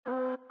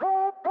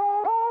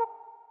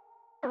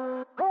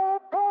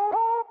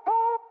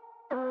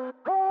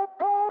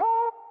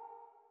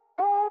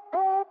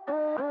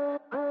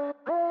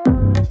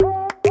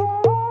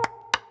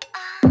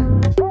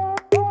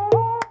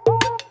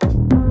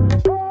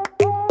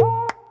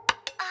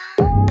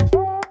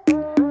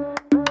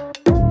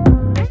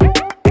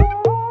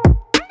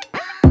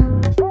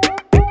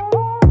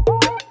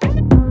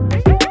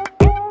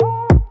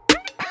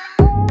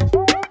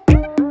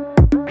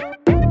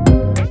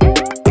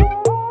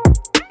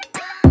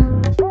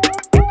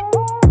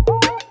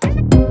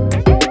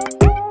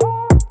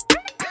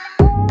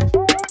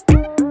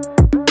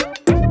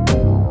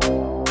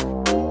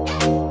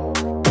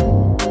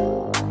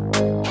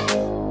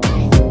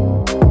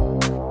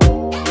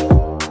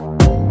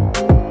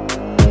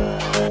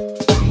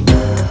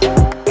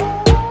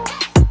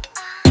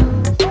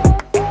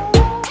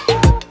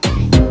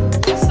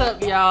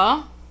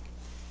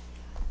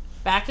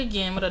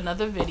again with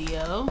another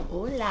video.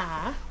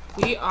 Hola.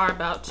 We are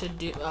about to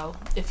do,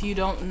 if you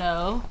don't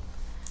know,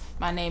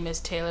 my name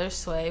is Taylor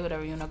Swayy,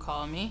 whatever you want to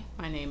call me.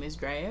 My name is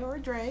Dre or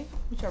Dre,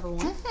 whichever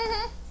one.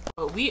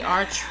 But we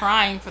are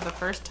trying for the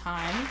first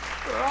time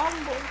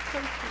Crumbl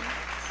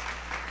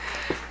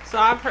Cookies. So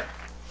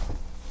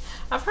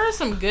I've heard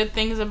some good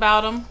things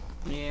about them.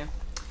 Yeah.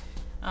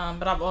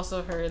 But I've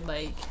also heard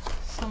like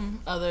some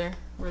other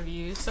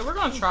reviews. So we're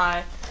gonna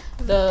try.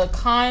 The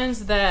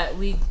kinds that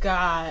we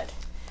got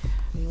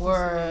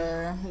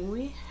were,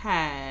 we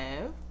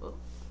have,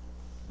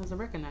 doesn't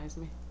recognize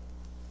me.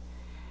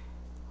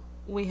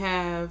 We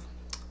have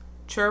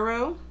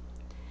churro,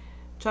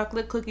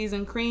 chocolate cookies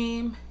and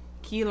cream,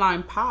 key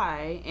lime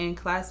pie, and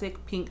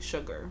classic pink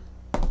sugar.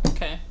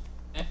 okay.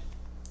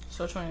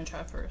 So which one you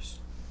try first?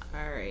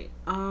 All right.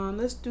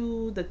 Let's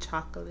do the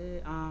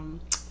chocolate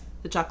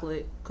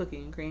cookie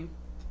and cream.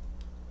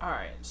 All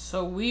right.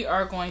 So we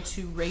are going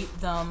to rate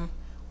them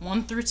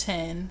 1 through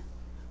 10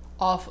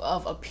 off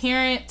of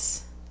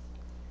appearance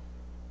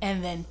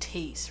and then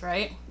taste,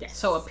 right? Yes.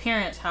 So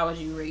appearance, how would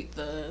you rate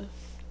the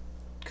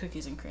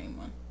cookies and cream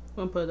one?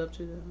 Want to put it up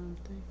to the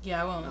thing?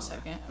 Yeah, I will in a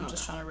second. I'm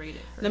just trying to rate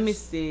it first. Let me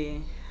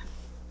see.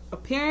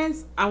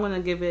 Appearance, I'm gonna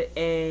give it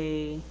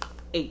a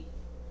 8.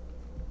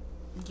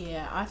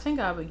 Yeah, I think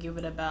I would give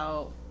it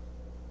about.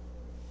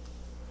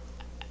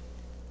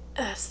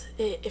 That's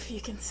it, if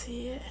you can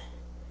see it.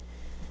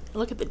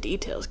 Look at the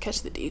details.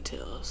 Catch the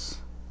details.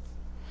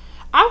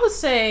 I would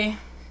say,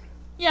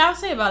 yeah, I would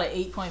say about an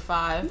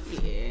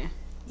 8.5. Yeah.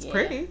 It's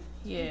pretty.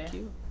 Yeah.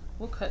 Cute.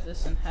 We'll cut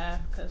this in half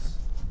because.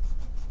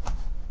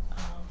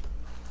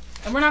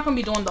 And we're not going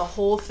to be doing the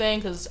whole thing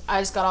because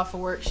I just got off of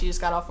work. She just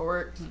got off of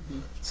work. Mm-hmm.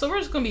 So we're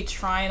just going to be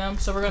trying them.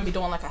 So we're going to be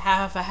doing like a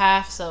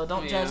half. So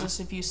don't judge us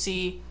if you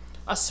see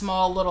a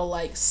small little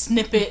like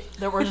snippet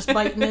that we're just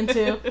biting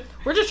into.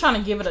 We're just trying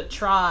to give it a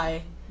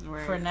try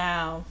for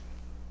now.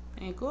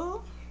 Ain't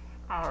cool?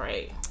 All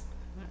right.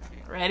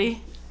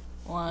 Ready?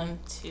 1,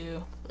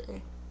 2,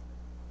 3.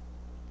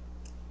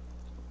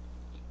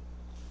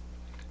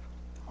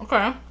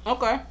 Okay.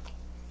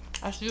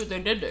 I see what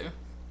they did there.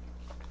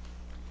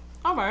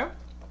 All right.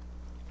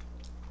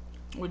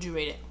 Would you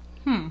rate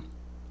it?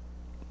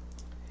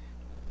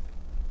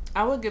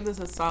 I would give this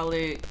a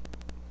solid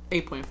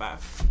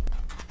 8.5.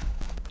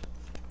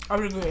 I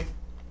would agree.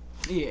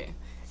 Yeah.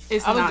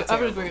 It's I not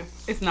terrible. would agree.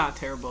 It's not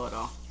terrible at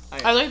all.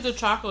 I like the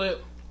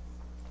chocolate.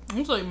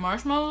 It's like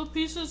marshmallow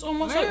pieces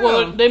almost. Yeah. Like,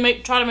 well, they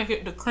try to make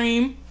it the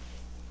cream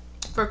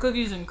for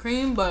cookies and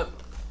cream, but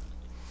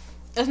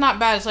it's not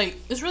bad. It's like,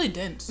 it's really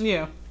dense.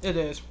 Yeah, it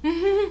is.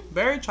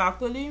 Very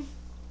chocolatey.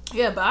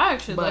 Yeah, but I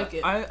actually like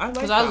it. I like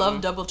because that I love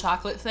one. double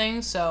chocolate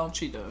things. So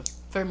She does.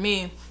 for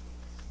me,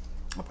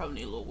 I probably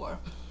need a little more.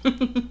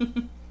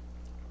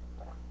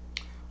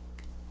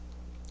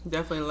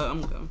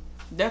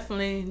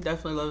 Definitely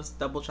loves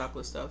double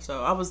chocolate stuff.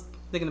 So I was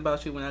thinking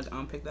about you when I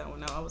picked that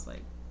one out. I was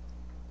like,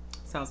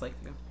 sounds like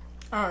you.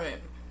 All right,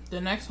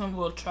 the next one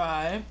we'll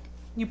try.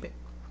 You pick.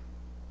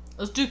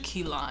 Let's do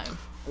key lime.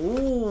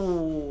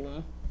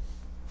 Ooh.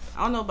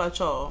 I don't know about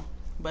y'all,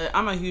 but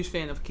I'm a huge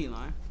fan of key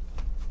lime.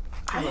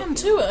 I am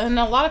too, and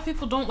a lot of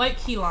people don't like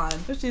key lime.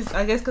 Which is,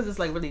 I guess, because it's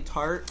like really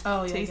tart.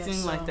 Oh yeah, tasting I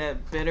guess so. like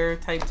that bitter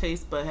type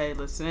taste. But hey,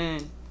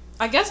 listen.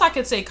 I guess I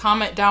could say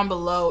comment down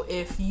below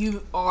if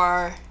you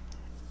are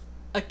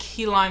a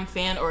key lime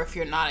fan or if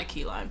you're not a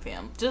key lime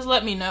fan. Just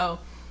let me know.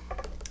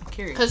 I'm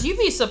curious. Because you'd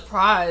be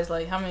surprised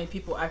like how many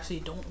people actually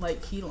don't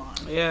like key lime.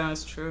 Yeah,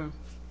 that's true.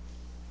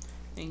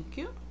 Thank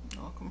you.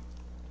 You're welcome.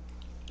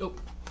 Oh,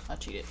 I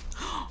cheated.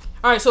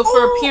 Alright, so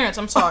for appearance,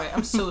 I'm sorry.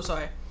 I'm so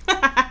sorry.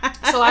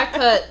 So I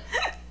cut.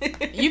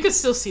 You can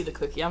still see the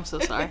cookie. I'm so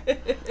sorry.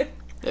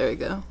 There we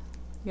go.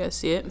 You guys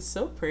see it? It's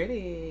so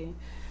pretty.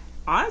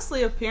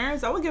 Honestly,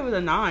 appearance, I would give it a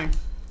 9.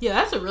 Yeah,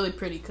 that's a really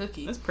pretty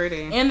cookie. It's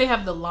pretty. And they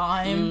have the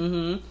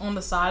lime on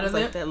the side of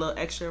like it. that little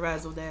extra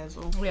razzle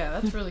dazzle. Yeah,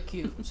 that's really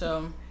cute.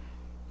 So,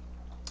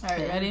 all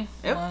right, ready?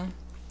 Yep. 1,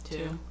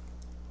 2.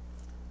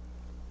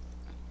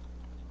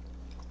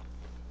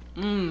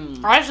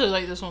 I actually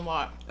like this one a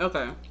lot.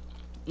 Okay.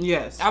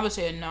 Yes. I would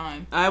say a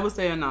 9. I would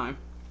say a 9.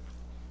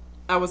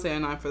 I would say a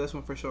 9 for this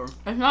one for sure.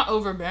 It's not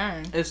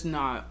overbearing. It's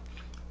not.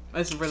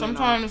 It's really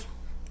Sometimes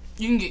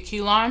you can get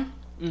key lime,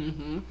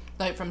 not.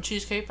 like from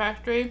Cheesecake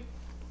Factory,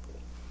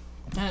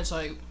 and it's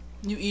like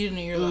you eat it and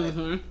you're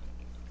like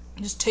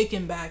just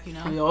taken back, you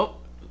know? Yup.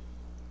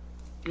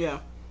 Yeah.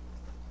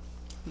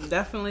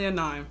 Definitely a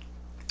 9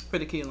 for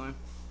the key lime.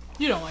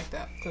 You don't like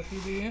that cookie,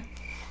 do you?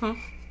 Huh?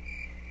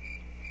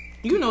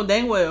 You know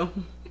dang well.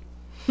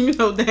 You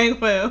know dang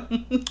well.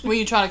 When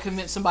you try to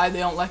convince somebody they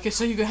don't like it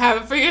so you can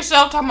have it for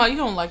yourself, talking about you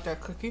don't like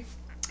that cookie.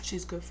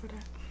 She's good for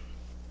that.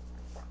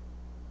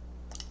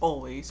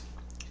 Always.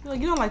 She's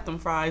like, you don't like them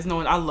fries. No,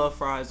 I love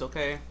fries,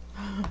 okay?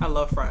 I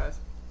love fries.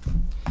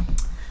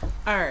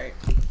 Alright.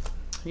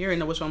 You already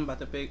know which one I'm about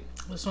to pick.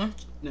 This one?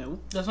 No.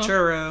 This one?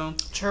 Churro.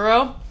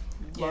 Churro?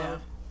 Yeah.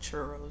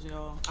 Churros,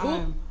 y'all.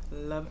 Ooh. I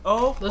love it.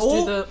 Oh. Let's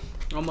do the...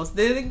 Almost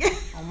did it again.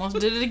 Almost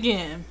did it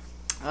again.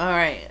 All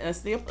right, that's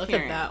the appearance.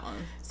 Look at that one.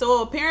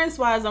 So appearance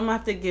wise, I'm gonna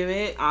have to give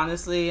it,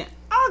 honestly,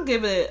 I'll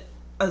give it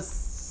a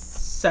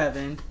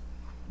 7.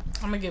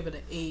 I'm gonna give it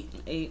an 8.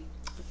 8.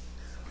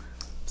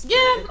 Yeah,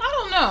 I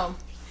don't know.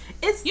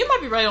 It's You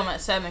might be right on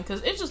that 7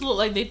 because it just looked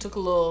like they took a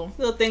little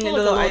thing, a like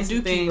little a ice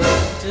dookie thing. roll.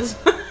 Just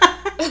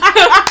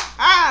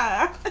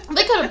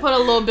They could have put a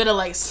little bit of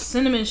like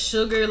cinnamon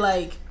sugar,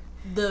 like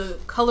the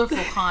colorful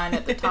kind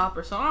at the top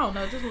or something. I don't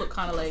know. It just looked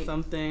kind of like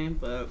something,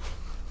 but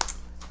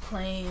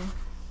plain.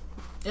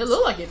 It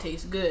looked like it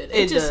tastes good.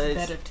 It just does.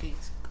 better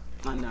taste.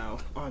 I know.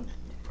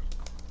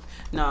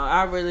 No,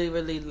 I really,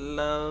 really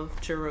love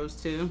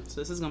churros too.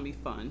 So this is gonna be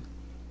fun.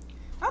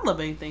 I love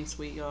anything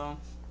sweet, y'all.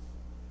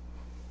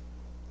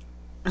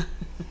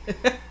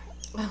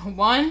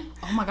 One.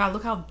 Oh my god!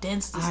 Look how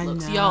dense this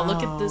looks, y'all.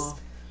 Look at this.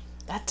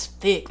 That's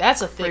thick.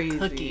 That's a thick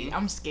cookie.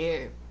 I'm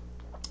scared.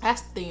 That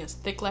thing is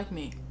thick like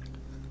me.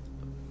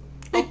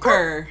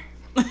 Thicker.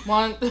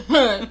 1,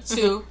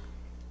 2.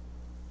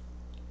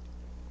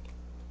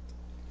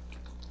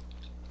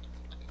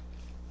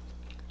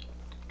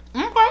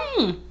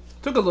 Okay.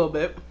 Took a little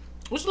bit.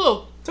 What's a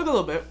little? Took a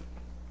little bit.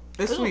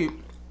 It's sweet.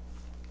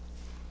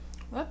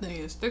 That thing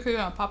is thicker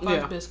than a Popeye's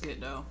Yeah. biscuit,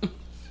 though.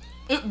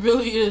 It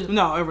really is.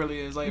 No, it really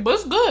is. Like, But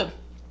it's good.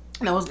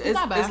 no, it's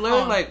not bad. it's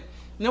literally like,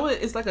 you know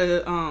what? It's like a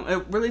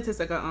it really tastes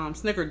like a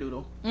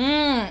snickerdoodle.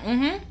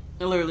 Mm-hmm.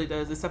 It literally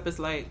does, except it's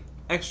like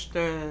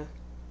extra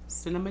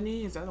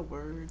cinnamony. Is that a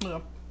word? Yeah,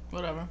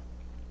 whatever.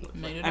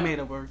 I made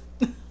a word.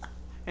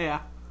 Yeah.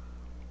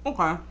 Okay.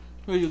 What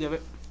do you give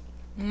it?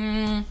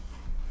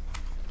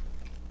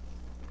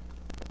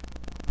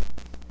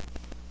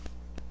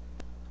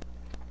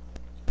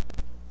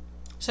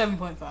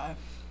 7.5.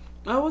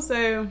 I would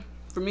say,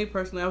 for me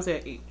personally, I would say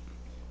an 8.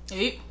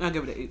 8? I'll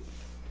give it an 8.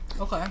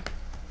 Okay.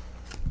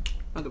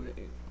 I'll give it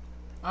an 8.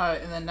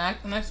 Alright, and then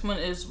the next one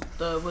is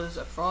the, what is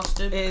it,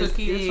 frosted It's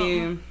cookie or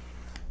something?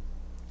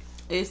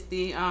 It's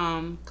the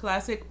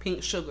classic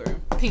pink sugar.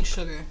 Pink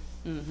sugar.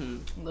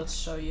 Mm-hmm. Let's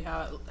show you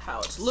how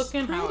it's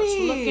looking, how it's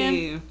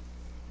looking.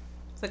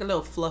 It's like a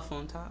little fluff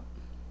on top.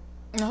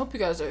 I hope you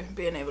guys are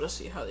being able to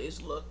see how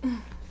these look.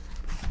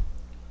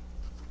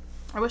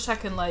 I wish I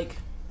can like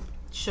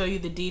show you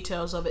the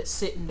details of it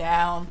sitting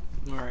down.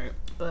 Alright.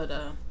 But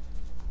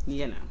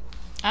you know.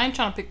 I ain't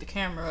trying to pick the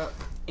camera up.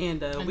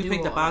 And we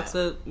picked the box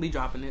up, we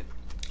dropping it.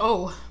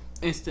 Oh.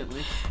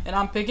 Instantly. And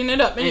I'm picking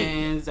it up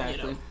anyway.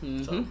 Exactly. You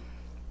know, so.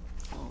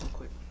 Oh,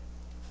 quick.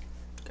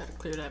 Gotta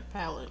clear that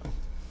palette.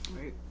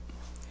 Right.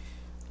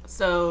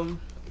 So,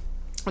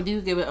 what do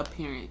you give it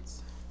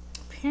appearance?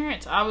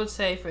 Appearance, I would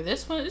say for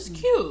this one, it's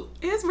cute.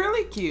 It's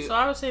really cute. So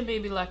I would say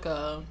maybe like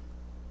a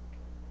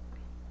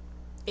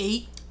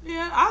 8.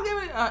 Yeah, I'll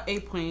give it a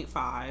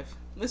 8.5.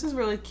 This is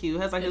really cute.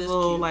 It has like this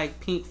little like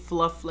pink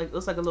fluff, like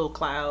looks like a little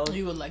cloud.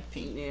 You would like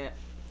pink. Yeah,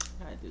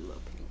 I do love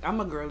pink. I'm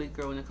a girly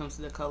girl when it comes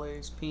to the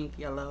colors. Pink,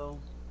 yellow.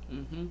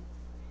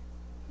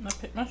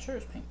 My shirt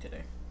is pink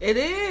today. It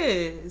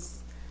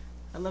is.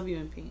 I love you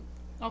in pink.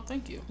 Oh,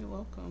 thank you. You're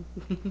welcome.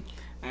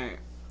 All right.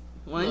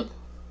 One. Look.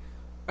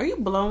 Are you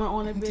blowing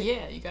on it, bitch?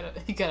 Yeah, you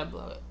gotta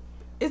blow it.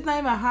 It's not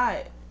even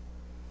hot.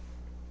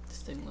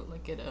 This thing look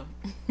like it. All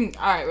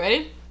right,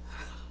 ready?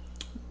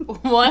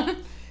 1,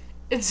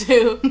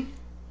 2.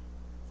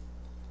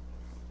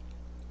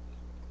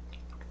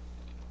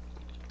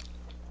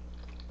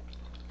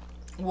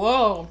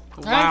 Whoa!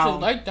 I actually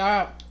like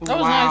that. I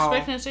was not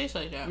expecting it to taste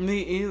like that.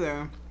 Me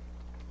either.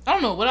 I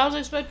don't know what I was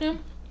expecting.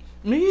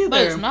 Me either.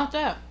 But it's not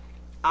that.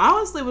 I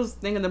honestly was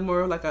thinking of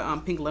more like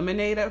a pink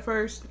lemonade at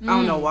first. I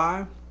don't know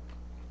why.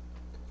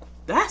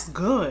 That's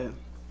good.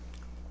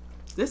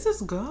 This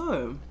is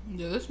good.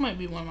 Yeah, this might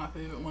be one of my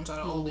favorite ones out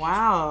of all these.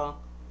 Wow.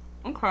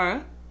 Okay.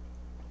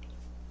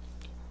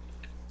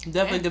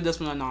 Definitely give this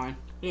one a 9.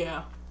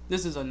 Yeah.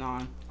 This is a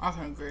 9. I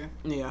can agree.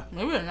 Yeah.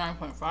 Maybe a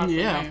 9.5.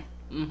 Yeah.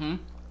 Mm-hmm.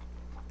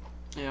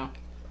 Yeah.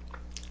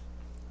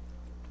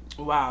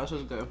 Wow, this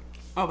is good.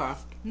 Okay.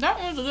 That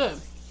one's good.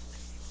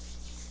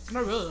 I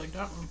really like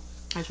that one.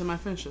 Actually, I might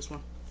finish this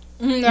one.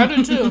 I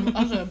did too.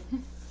 I said.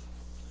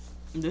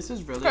 This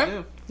is really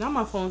good. Now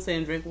my phone's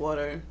saying drink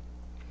water.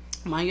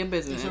 Mind your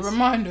business. It's a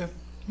reminder.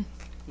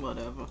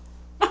 Whatever.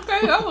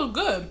 Okay, that was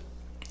good.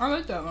 I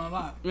like that one a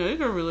lot. Yeah, these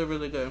are really,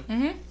 really good.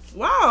 Mm-hmm.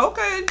 Wow,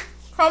 okay.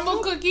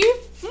 Crumbl Cookie.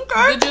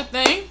 Okay. Did your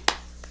thing.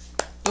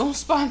 Don't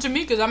sponsor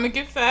me because I'm going to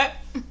get fat.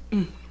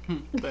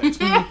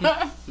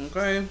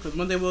 Okay, because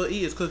one day we'll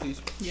eat is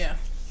cookies. Yeah.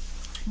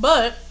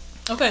 But,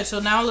 okay, so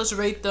now let's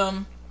rate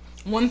them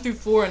 1 through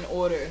 4 in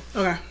order.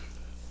 Okay.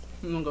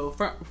 I'm going to go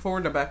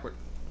forward or backward.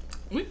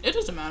 It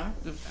doesn't matter.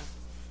 Okay.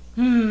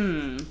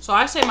 So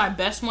I say my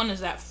best one is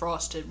that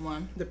frosted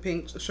one. The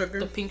pink sugar?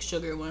 The pink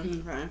sugar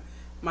one. Okay.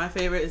 My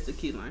favorite is the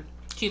key lime.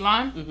 Key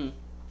lime? Mm-hmm.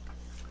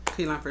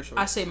 Key lime for sure.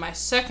 I say my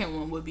second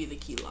one would be the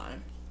key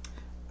lime.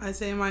 I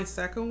say my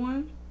second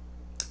one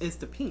is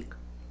the pink.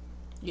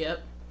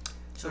 Yep.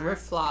 So we're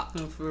flop.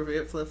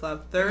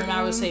 Flip-flop. Third And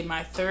I would say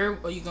my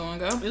third. Are you going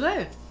to go? You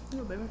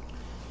go, baby.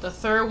 The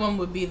third one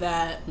would be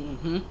that.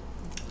 Mm-hmm.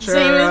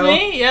 Same as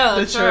me? Yeah,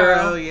 the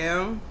churro,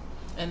 yeah.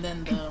 And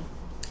then the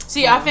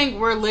See, I think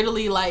we're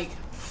literally like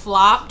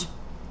flopped.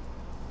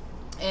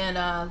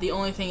 And the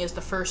only thing is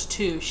the first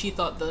two. She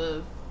thought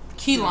the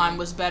key lime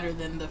was better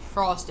than the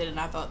frosted, and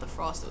I thought the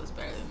frosted was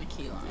better than the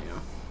key lime. Yeah.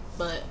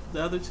 But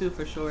the other two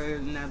for sure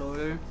in that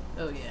order.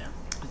 Oh yeah.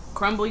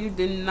 Crumbl, you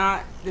did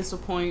not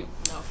disappoint.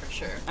 No, for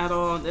sure. At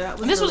all.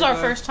 This was our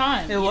first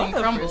time. It was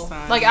our Crumbl. first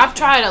time. Like I've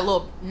tried a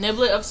little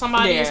niblet of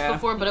somebody's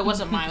before, but it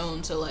wasn't my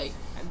own. So like,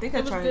 I think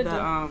I tried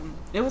the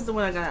it was the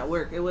one I got at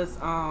work. It was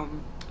I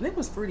think it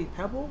was Fruity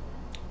Pebble.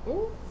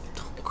 Ooh.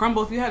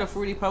 Crumbl, if you had a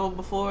Fruity Pebble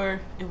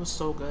before, it was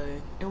so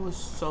good. It was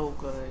so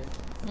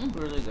good.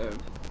 Really good.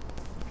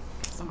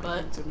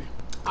 But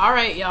all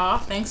right, y'all.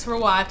 Thanks for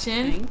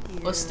watching. Thank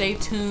you. Well, stay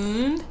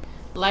tuned.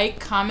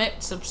 Like, comment,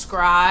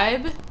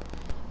 subscribe.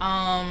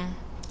 Got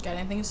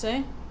anything to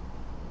say?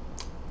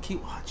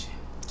 Keep watching.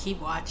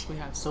 Keep watching. We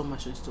have so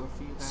much in store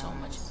for you guys. So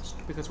much in store.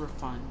 Because we're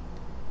fun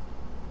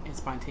and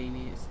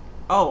spontaneous.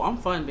 Oh, I'm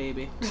fun,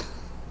 baby.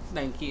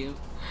 Thank you.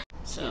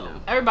 So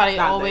everybody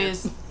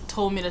always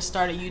told me to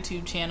start a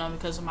YouTube channel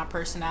because of my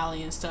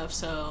personality and stuff.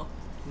 So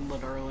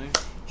literally,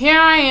 here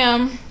I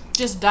am,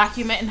 just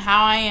documenting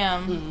how I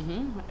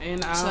am.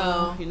 And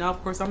so you know,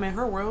 of course, I'm in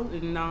her world,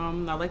 and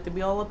I like to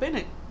be all up in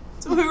it.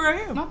 So here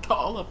I am. Not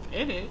all up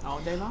in it. All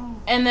day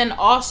long. And then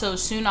also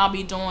soon I'll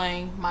be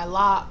doing my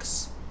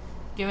locks,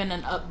 giving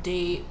an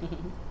update.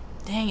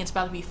 Dang, it's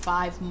about to be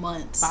 5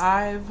 months.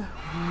 5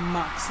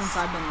 months since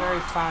I've been very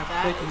 5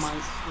 quick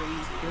months.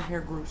 Crazy. Your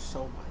hair grew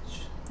so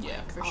much. Yeah,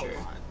 like, for sure.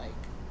 Like,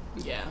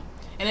 yeah,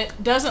 and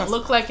it doesn't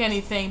look like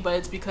anything, but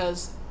it's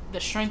because the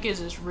shrinkage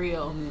is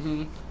real.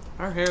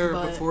 Her hair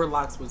before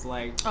locks was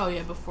like... Oh,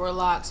 yeah, before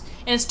locks.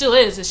 And it still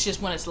is. It's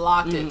just when it's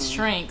locked, it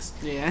shrinks.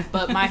 Yeah.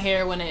 But my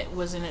hair, when it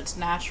was in its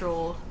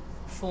natural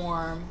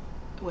form,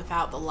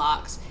 without the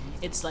locks,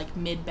 it's like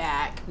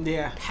mid-back.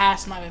 Yeah.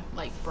 Past my,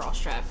 like, bra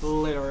strap.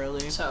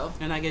 Literally. So.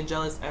 And I get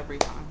jealous every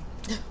time.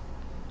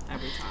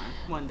 Every time.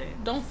 One day.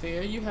 Don't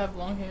fear. You have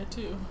long hair,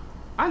 too.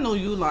 I know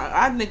you like.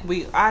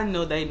 I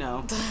know they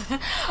know.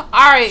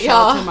 Alright,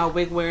 y'all. Shout out to my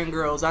wig wearing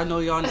girls. I know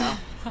y'all know.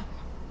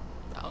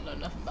 I don't know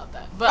nothing about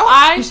that. But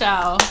I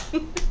shall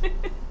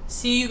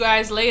see you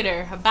guys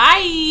later.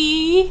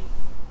 Bye.